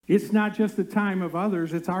It's not just the time of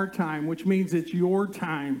others, it's our time, which means it's your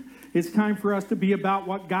time. It's time for us to be about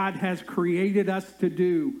what God has created us to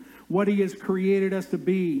do, what He has created us to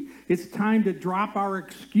be. It's time to drop our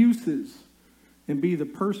excuses and be the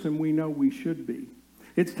person we know we should be.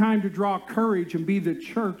 It's time to draw courage and be the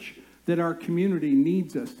church that our community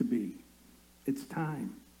needs us to be. It's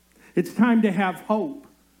time. It's time to have hope.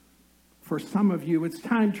 For some of you, it's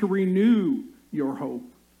time to renew your hope.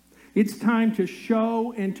 It's time to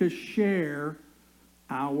show and to share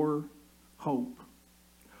our hope.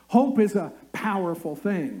 Hope is a powerful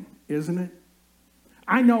thing, isn't it?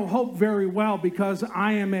 I know hope very well because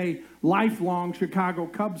I am a lifelong Chicago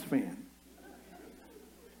Cubs fan.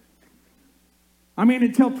 I mean,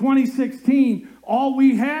 until 2016, all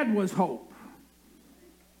we had was hope.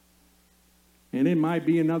 And it might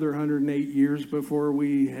be another 108 years before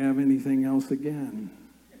we have anything else again.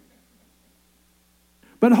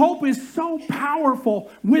 But hope is so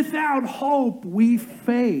powerful. Without hope, we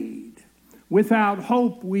fade. Without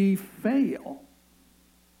hope, we fail.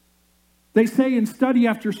 They say in study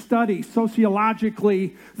after study,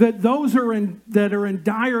 sociologically, that those that are in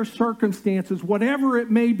dire circumstances, whatever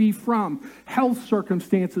it may be from, health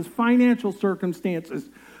circumstances, financial circumstances,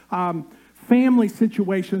 family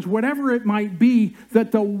situations, whatever it might be,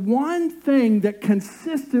 that the one thing that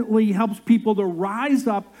consistently helps people to rise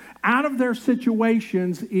up out of their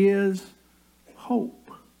situations is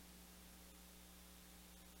hope.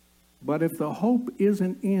 But if the hope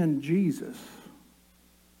isn't in Jesus,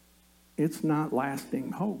 it's not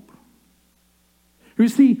lasting hope. You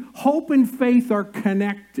see, hope and faith are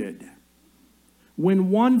connected. When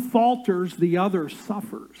one falters, the other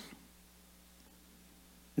suffers.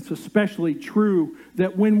 It's especially true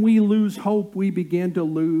that when we lose hope, we begin to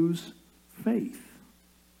lose faith.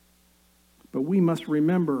 But we must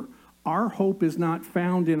remember, our hope is not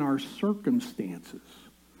found in our circumstances.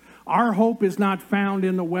 Our hope is not found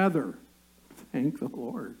in the weather. Thank the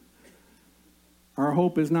Lord. Our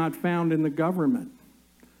hope is not found in the government.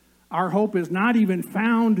 Our hope is not even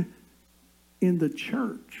found in the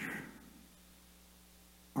church.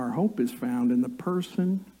 Our hope is found in the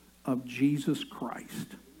person of Jesus Christ.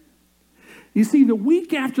 You see, the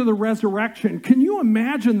week after the resurrection, can you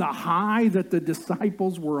imagine the high that the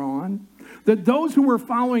disciples were on? That those who were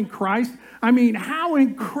following Christ, I mean, how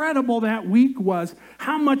incredible that week was,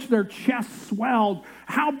 how much their chests swelled,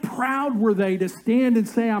 how proud were they to stand and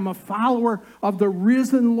say, I'm a follower of the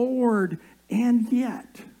risen Lord. And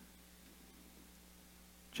yet,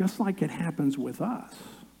 just like it happens with us,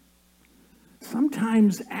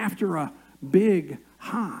 sometimes after a big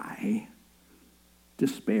high,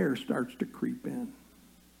 despair starts to creep in.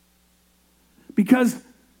 Because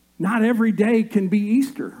not every day can be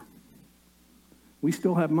Easter. We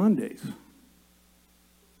still have Mondays.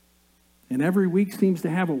 And every week seems to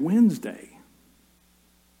have a Wednesday.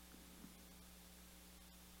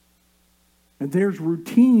 And there's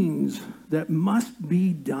routines that must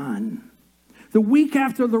be done. The week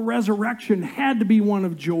after the resurrection had to be one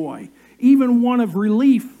of joy, even one of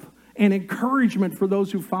relief and encouragement for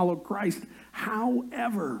those who follow Christ.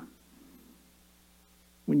 However,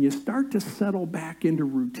 when you start to settle back into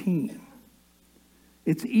routine,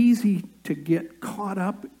 it's easy to get caught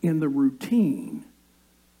up in the routine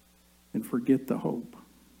and forget the hope.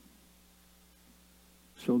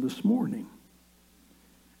 So this morning,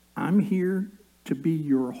 I'm here to be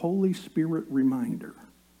your Holy Spirit reminder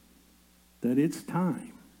that it's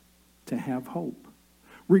time to have hope.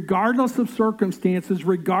 Regardless of circumstances,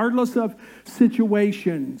 regardless of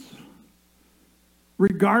situations,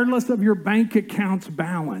 regardless of your bank account's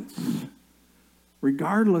balance,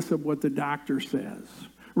 regardless of what the doctor says,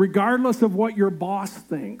 regardless of what your boss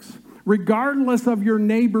thinks, regardless of your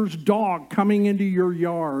neighbor's dog coming into your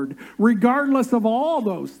yard, regardless of all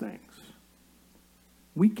those things,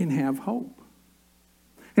 we can have hope.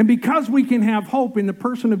 And because we can have hope in the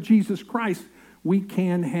person of Jesus Christ, we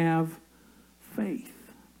can have faith.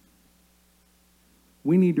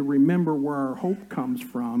 We need to remember where our hope comes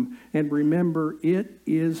from and remember it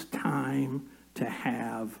is time to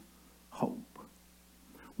have hope.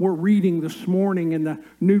 We're reading this morning in the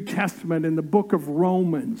New Testament in the book of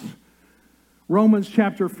Romans. Romans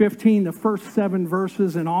chapter 15, the first 7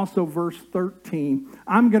 verses, and also verse 13.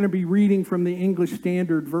 I'm going to be reading from the English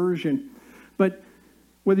Standard Version. But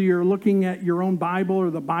whether you're looking at your own Bible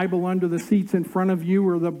or the Bible under the seats in front of you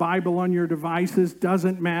or the Bible on your devices,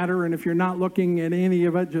 doesn't matter. And if you're not looking at any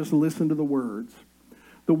of it, just listen to the words.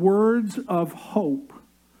 The words of hope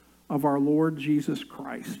of our Lord Jesus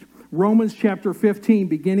Christ. Romans chapter 15,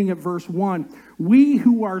 beginning at verse 1. We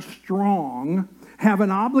who are strong have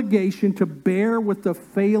an obligation to bear with the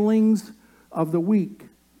failings of the weak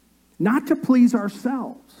not to please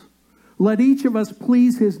ourselves. Let each of us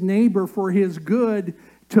please his neighbor for his good,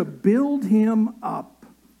 to build him up.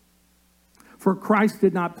 For Christ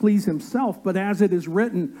did not please himself, but as it is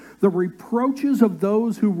written, the reproaches of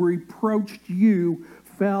those who reproached you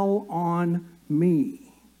fell on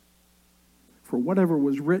me. For whatever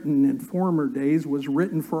was written in former days was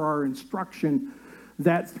written for our instruction,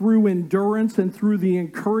 that through endurance and through the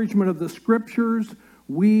encouragement of the Scriptures,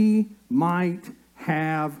 we might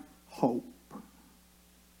have hope.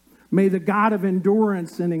 May the God of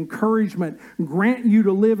endurance and encouragement grant you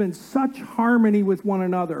to live in such harmony with one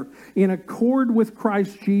another, in accord with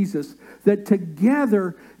Christ Jesus, that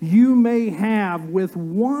together you may have with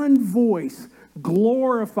one voice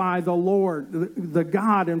glorify the Lord, the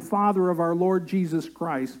God and Father of our Lord Jesus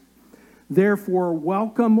Christ. Therefore,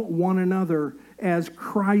 welcome one another as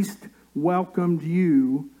Christ welcomed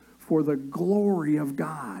you for the glory of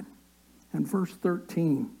God. And verse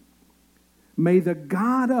 13, may the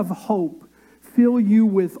God of hope fill you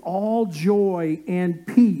with all joy and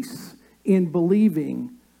peace in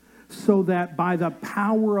believing, so that by the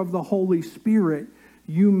power of the Holy Spirit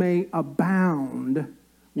you may abound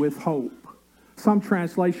with hope. Some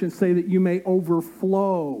translations say that you may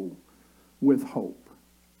overflow with hope.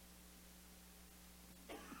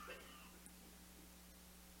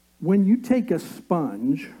 When you take a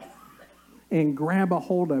sponge and grab a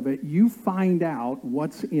hold of it, you find out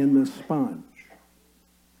what's in the sponge.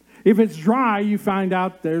 If it's dry, you find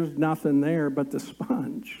out there's nothing there but the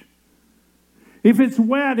sponge. If it's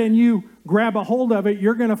wet and you grab a hold of it,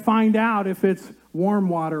 you're going to find out if it's warm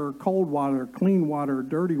water or cold water, clean water or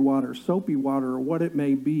dirty water, soapy water, or what it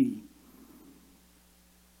may be.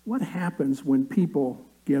 What happens when people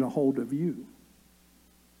get a hold of you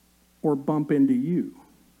or bump into you?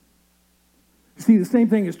 See, the same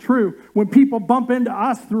thing is true. When people bump into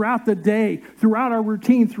us throughout the day, throughout our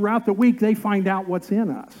routine, throughout the week, they find out what's in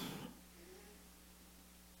us.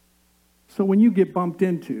 So when you get bumped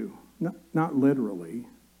into, not literally,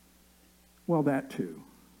 well, that too.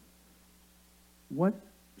 What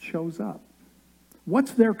shows up?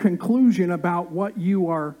 What's their conclusion about what you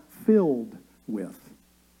are filled with?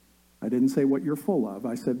 I didn't say what you're full of.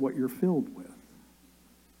 I said what you're filled with.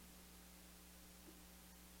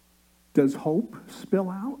 Does hope spill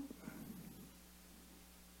out?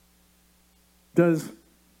 Does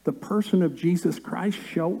the person of Jesus Christ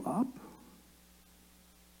show up?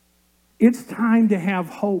 It's time to have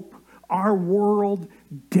hope. Our world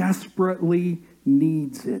desperately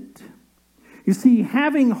needs it. You see,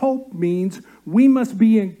 having hope means we must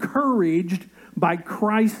be encouraged by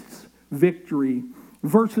Christ's victory.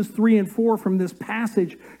 Verses 3 and 4 from this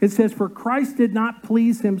passage, it says, for Christ did not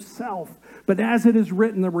please himself, but as it is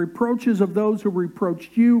written, the reproaches of those who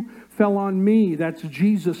reproached you fell on me. That's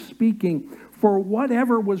Jesus speaking. For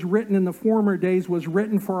whatever was written in the former days was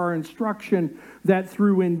written for our instruction, that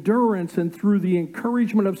through endurance and through the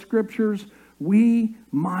encouragement of Scriptures, we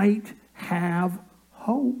might have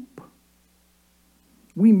hope.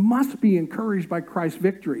 We must be encouraged by Christ's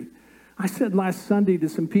victory. I said last Sunday to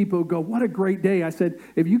some people who go, what a great day. I said,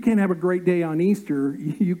 if you can't have a great day on Easter,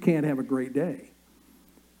 you can't have a great day. I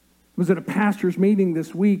was at a pastor's meeting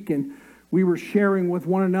this week, and we were sharing with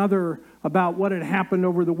one another about what had happened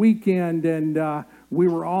over the weekend, and we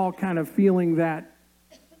were all kind of feeling that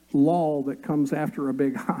lull that comes after a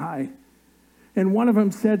big high. And one of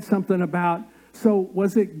them said something about, so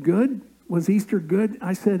was it good? Was Easter good?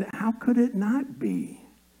 I said, how could it not be?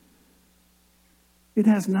 It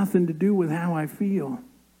has nothing to do with how I feel.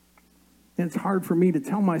 And it's hard for me to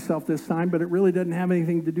tell myself this time, but it really doesn't have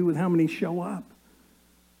anything to do with how many show up.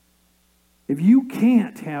 If you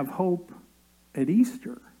can't have hope at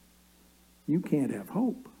Easter, you can't have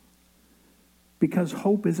hope. Because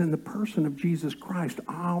hope is in the person of Jesus Christ,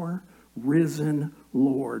 our risen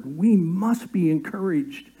Lord. We must be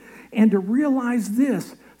encouraged. And to realize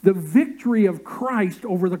this, the victory of Christ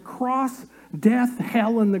over the cross, death,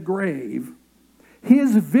 hell, and the grave,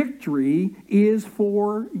 his victory is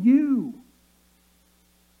for you.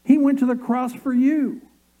 He went to the cross for you.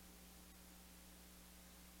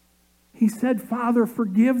 He said, Father,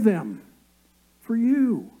 forgive them, for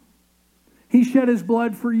you. He shed his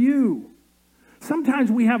blood for you.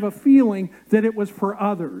 Sometimes we have a feeling that it was for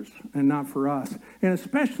others and not for us. And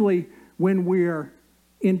especially when we're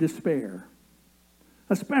in despair.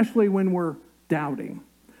 Especially when we're doubting.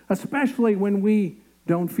 Especially when we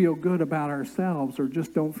don't feel good about ourselves or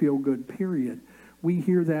just don't feel good, period. We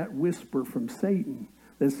hear that whisper from Satan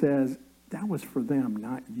that says, that was for them,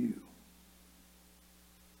 not you.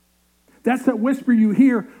 That's that whisper you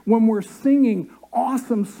hear when we're singing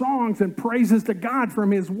awesome songs and praises to God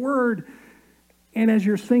from his word. And as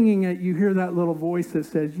you're singing it, you hear that little voice that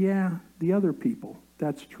says, yeah, the other people,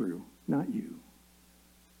 that's true, not you.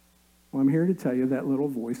 Well, I'm here to tell you that little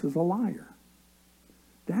voice is a liar.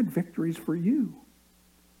 That victory's for you.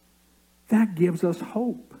 That gives us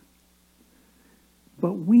hope.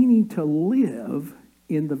 But we need to live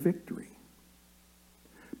in the victory.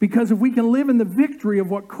 Because if we can live in the victory of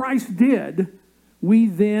what Christ did, we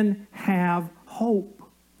then have hope.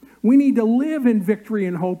 We need to live in victory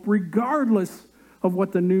and hope regardless of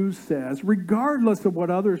what the news says, regardless of what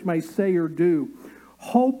others may say or do.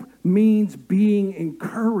 Hope means being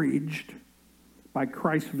encouraged by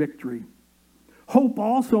Christ's victory. Hope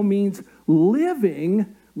also means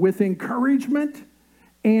living with encouragement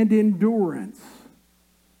and endurance.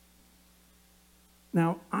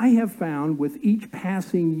 Now, I have found with each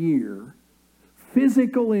passing year,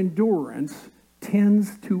 physical endurance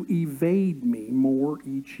tends to evade me more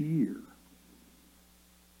each year.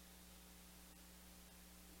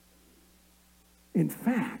 In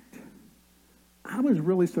fact, I was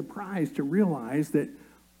really surprised to realize that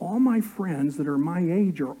all my friends that are my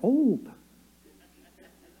age are old,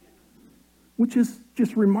 which is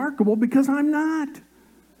just remarkable because I'm not.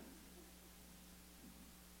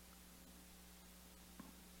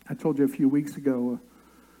 I told you a few weeks ago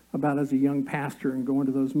about as a young pastor and going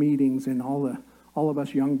to those meetings, and all of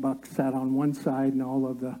us young bucks sat on one side and all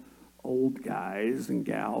of the old guys and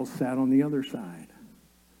gals sat on the other side.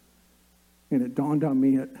 And it dawned on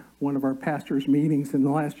me at one of our pastors' meetings in the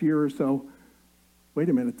last year or so, wait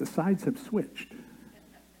a minute, the sides have switched.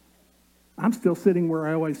 I'm still sitting where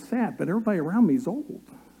I always sat, but everybody around me is old.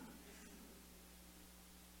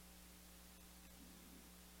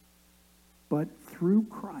 But through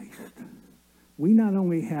Christ, we not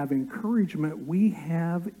only have encouragement, we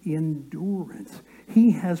have endurance.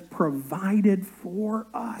 He has provided for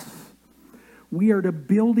us. We are to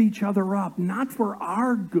build each other up, not for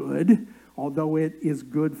our good, although it is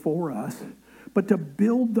good for us, but to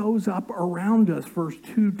build those up around us, verse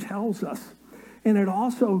 2 tells us. And it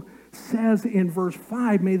also says in verse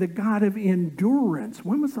 5, may the God of endurance.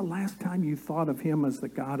 When was the last time you thought of him as the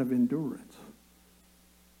God of endurance?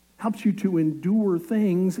 Helps you to endure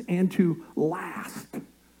things and to last,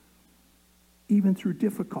 even through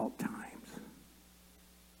difficult times.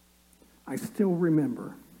 I still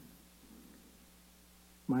remember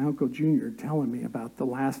my Uncle Junior telling me about the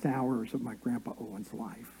last hours of my Grandpa Owen's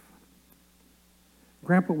life.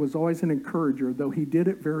 Grandpa was always an encourager, though he did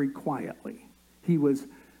it very quietly.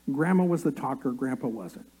 Grandma was the talker, Grandpa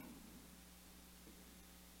wasn't.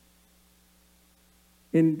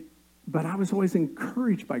 But I was always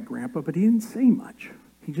encouraged by Grandpa, but he didn't say much.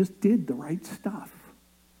 He just did the right stuff.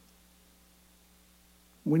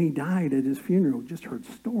 When he died at his funeral, just heard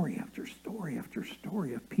story after story after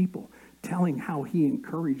story of people telling how he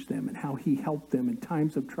encouraged them and how he helped them in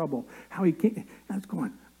times of trouble. How he came. I was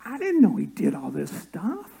going, I didn't know he did all this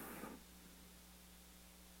stuff.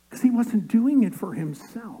 Because he wasn't doing it for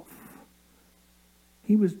himself.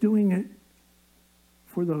 He was doing it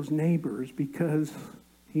for those neighbors because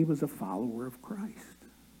he was a follower of Christ.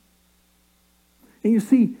 And you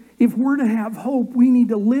see, if we're to have hope, we need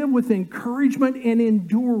to live with encouragement and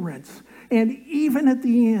endurance. And even at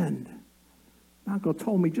the end, my uncle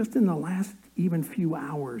told me just in the last even few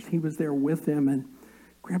hours, he was there with them, and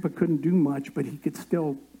Grandpa couldn't do much, but he could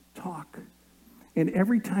still talk. And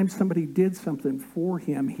every time somebody did something for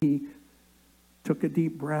him, he took a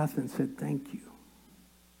deep breath and said, thank you.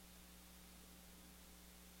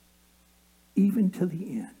 Even to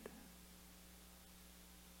the end.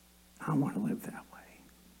 I want to live that way.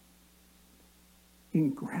 In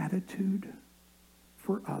gratitude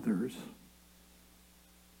for others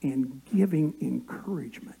and giving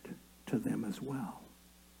encouragement to them as well.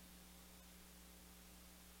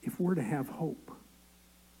 If we're to have hope,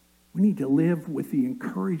 we need to live with the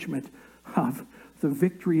encouragement of the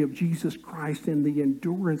victory of Jesus Christ and the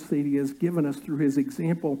endurance that he has given us through his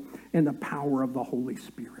example and the power of the Holy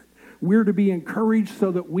Spirit. We're to be encouraged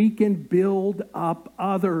so that we can build up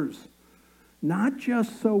others, not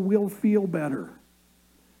just so we'll feel better.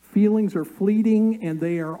 Feelings are fleeting and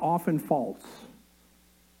they are often false.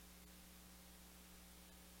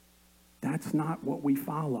 That's not what we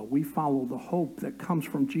follow. We follow the hope that comes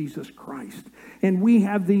from Jesus Christ. And we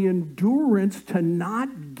have the endurance to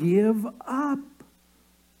not give up.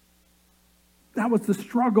 That was the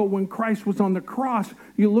struggle when Christ was on the cross.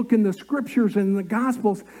 You look in the scriptures and the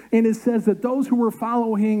Gospels, and it says that those who were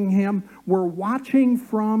following him were watching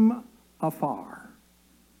from afar.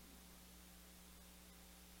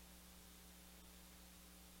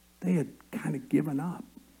 They had kind of given up.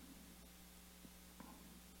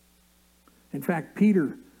 In fact,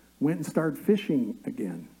 Peter went and started fishing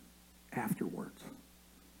again afterwards.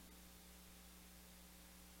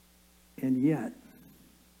 And yet,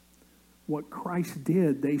 what Christ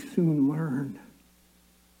did, they soon learned,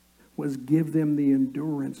 was give them the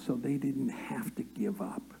endurance so they didn't have to give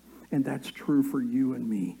up. And that's true for you and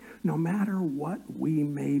me, no matter what we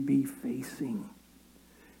may be facing.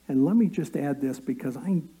 And let me just add this, because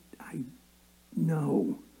I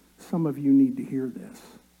know some of you need to hear this.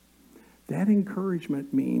 That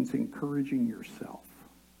encouragement means encouraging yourself.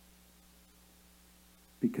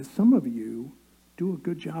 Because some of you do a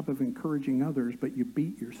good job of encouraging others, but you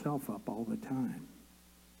beat yourself up all the time.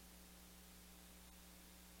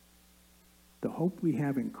 The hope we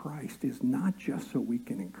have in Christ is not just so we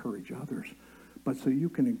can encourage others, but so you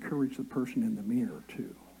can encourage the person in the mirror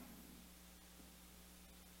too.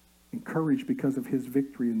 Encourage because of his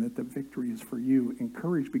victory and that the victory is for you.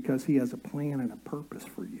 Encourage because he has a plan and a purpose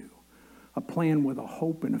for you. A plan with a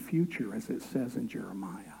hope and a future, as it says in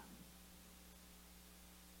Jeremiah.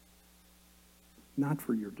 Not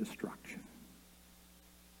for your destruction.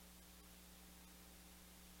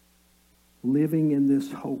 Living in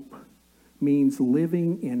this hope means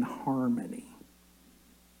living in harmony.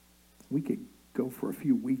 We could go for a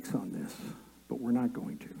few weeks on this, but we're not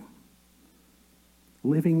going to.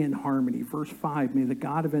 Living in harmony. Verse 5, may the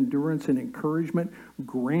God of endurance and encouragement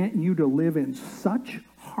grant you to live in such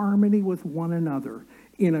harmony with one another,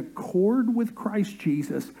 in accord with Christ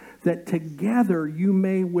Jesus, that together you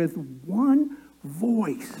may with one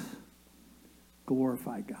voice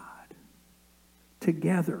glorify God.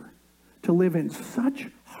 Together, to live in such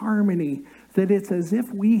harmony that it's as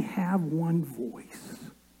if we have one voice.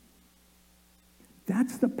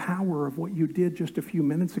 That's the power of what you did just a few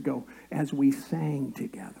minutes ago as we sang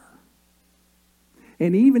together.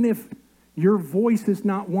 And even if your voice is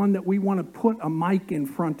not one that we want to put a mic in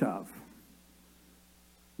front of,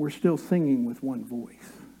 we're still singing with one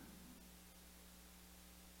voice.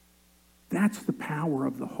 That's the power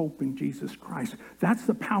of the hope in Jesus Christ. That's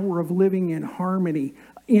the power of living in harmony.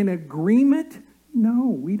 In agreement? No,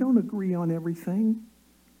 we don't agree on everything.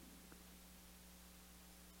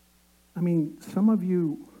 I mean, some of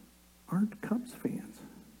you aren't Cubs fans.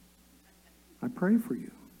 I pray for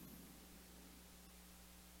you.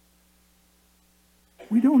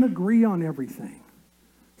 We don't agree on everything.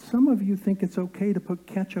 Some of you think it's okay to put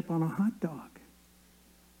ketchup on a hot dog.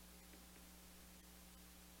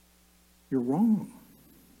 You're wrong.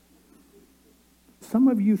 Some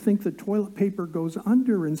of you think the toilet paper goes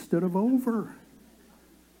under instead of over.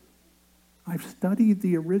 I've studied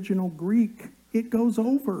the original Greek. It goes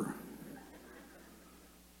over.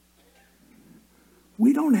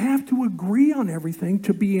 We don't have to agree on everything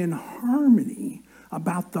to be in harmony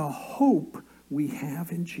about the hope we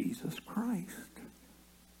have in Jesus Christ.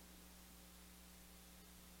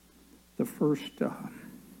 The first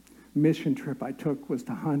mission trip I took was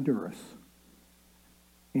to Honduras.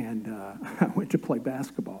 And I went to play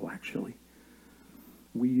basketball, actually.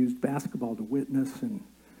 We used basketball to witness, and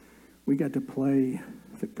we got to play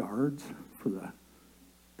the guards for the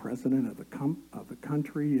president of the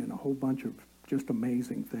country and a whole bunch of just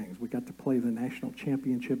amazing things. We got to play the national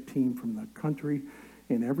championship team from the country,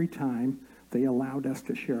 and every time they allowed us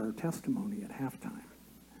to share our testimony at halftime.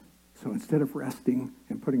 So instead of resting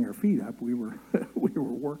and putting our feet up, we were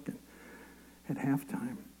working at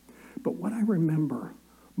halftime. But what I remember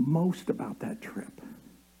most about that trip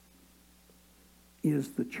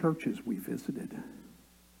is the churches we visited.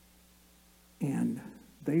 And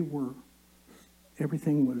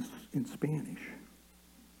everything was in Spanish.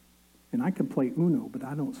 And I can play Uno, but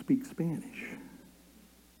I don't speak Spanish.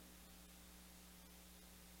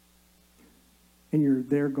 And you're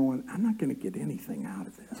there going, I'm not going to get anything out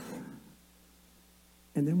of this.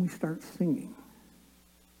 And then we start singing.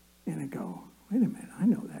 And I go, wait a minute, I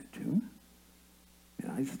know that tune.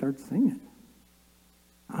 And I start singing.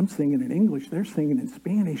 I'm singing in English, they're singing in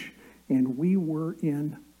Spanish, and we were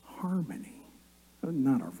in harmony.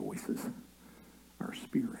 Not our voices, our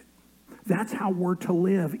spirit. That's how we're to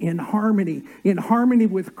live, in harmony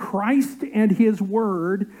with Christ and his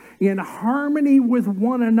word, in harmony with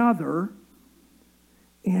one another,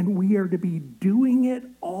 and we are to be doing it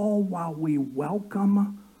all while we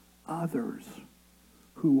welcome others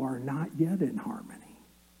who are not yet in harmony,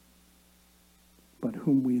 but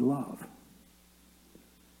whom we love,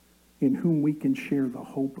 in whom we can share the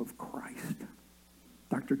hope of Christ.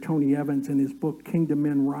 Dr. Tony Evans, in his book, Kingdom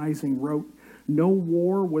Men Rising, wrote, "No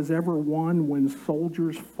war was ever won when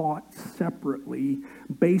soldiers fought separately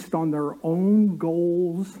based on their own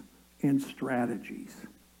goals and strategies.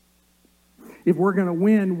 If we're going to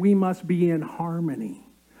win, we must be in harmony,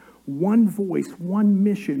 one voice, one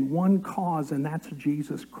mission, one cause, and that's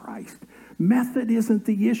Jesus Christ. Method isn't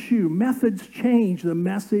the issue. Methods change. The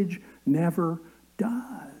message never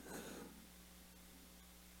does.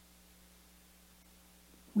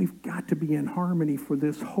 We've got to be in harmony for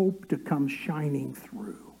this hope to come shining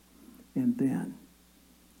through. And then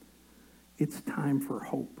it's time for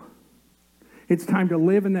hope. It's time to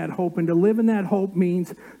live in that hope. And to live in that hope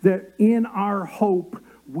means that in our hope,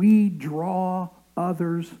 we draw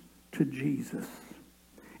others to Jesus.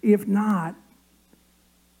 If not,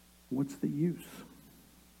 what's the use?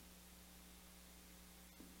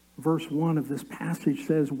 Verse 1 of this passage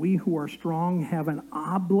says, we who are strong have an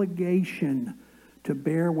obligation to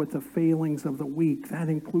bear with the failings of the weak. That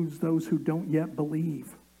includes those who don't yet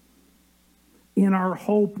believe. In our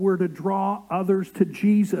hope, we're to draw others to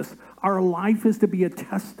Jesus. Our life is to be a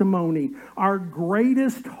testimony. Our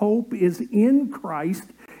greatest hope is in Christ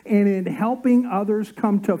and in helping others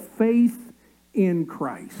come to faith in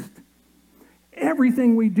Christ.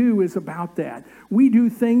 Everything we do is about that. We do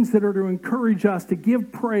things that are to encourage us, to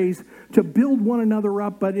give praise, to build one another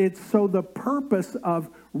up, but it's so the purpose of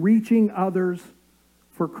reaching others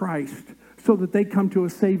for Christ so that they come to a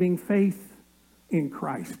saving faith in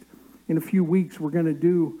Christ. In a few weeks, we're going to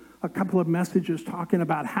do a couple of messages talking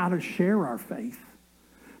about how to share our faith.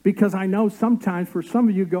 Because I know sometimes for some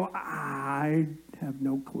of you go, I have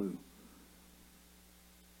no clue.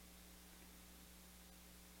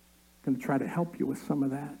 I'm going to try to help you with some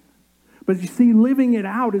of that. But you see, living it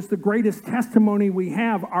out is the greatest testimony we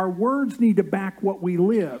have. Our words need to back what we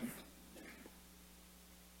live,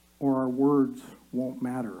 or our words won't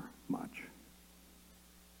matter much.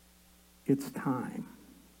 It's time.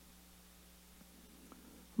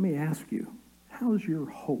 Let me ask you, how's your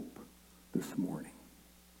hope this morning?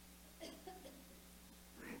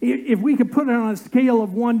 If we could put it on a scale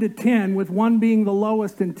of 1 to 10, with 1 being the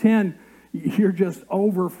lowest and 10, you're just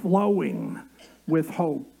overflowing with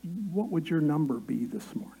hope, what would your number be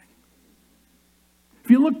this morning? If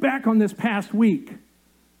you look back on this past week,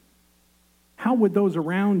 how would those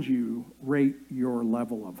around you rate your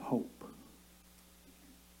level of hope?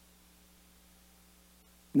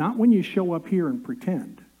 Not when you show up here and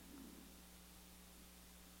pretend.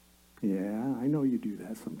 Yeah, I know you do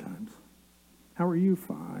that sometimes. How are you?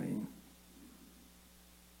 Fine.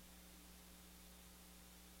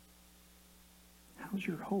 How's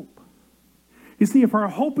your hope? You see, if our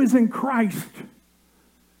hope is in Christ,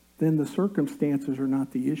 then the circumstances are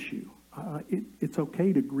not the issue. It's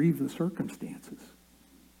okay to grieve the circumstances.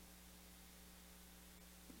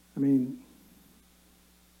 I mean,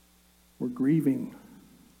 we're grieving.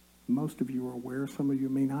 Most of you are aware, some of you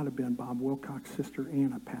may not have been. Bob Wilcox's sister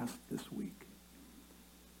Anna passed this week.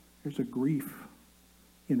 There's a grief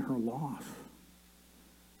in her loss.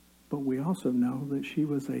 But we also know that she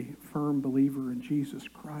was a firm believer in Jesus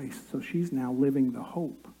Christ, so she's now living the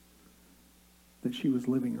hope that she was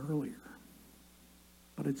living earlier.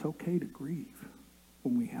 But it's okay to grieve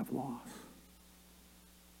when we have loss.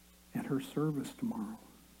 At her service tomorrow,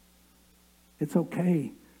 it's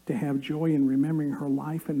okay to have joy in remembering her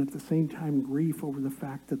life and at the same time grief over the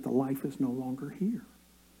fact that the life is no longer here.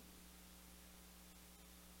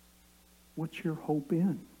 What's your hope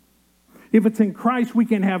in? If it's in Christ, we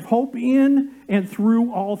can have hope in and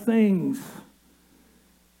through all things.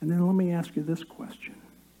 And then let me ask you this question.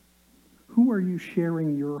 Who are you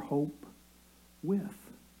sharing your hope with?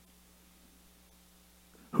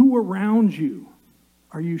 Who around you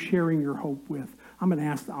are you sharing your hope with? I'm going to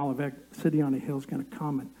ask the Olivet City on a Hill is going to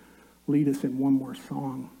come and lead us in one more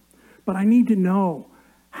song. But I need to know,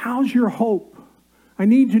 how's your hope? I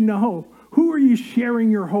need to know, who are you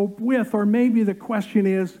sharing your hope with? Or maybe the question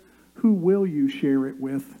is, who will you share it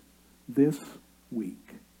with this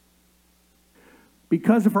week?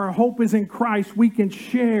 Because if our hope is in Christ, we can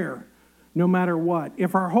share no matter what.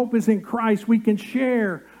 If our hope is in Christ, we can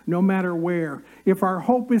share no matter where. If our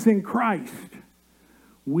hope is in Christ,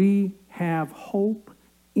 we have hope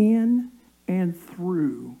in and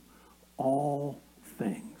through all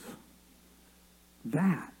things.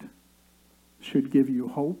 That should give you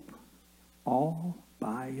hope all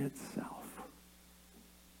by itself.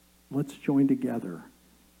 Let's join together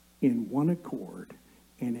in one accord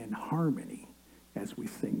and in harmony as we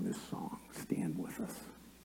sing this song. Stand with us.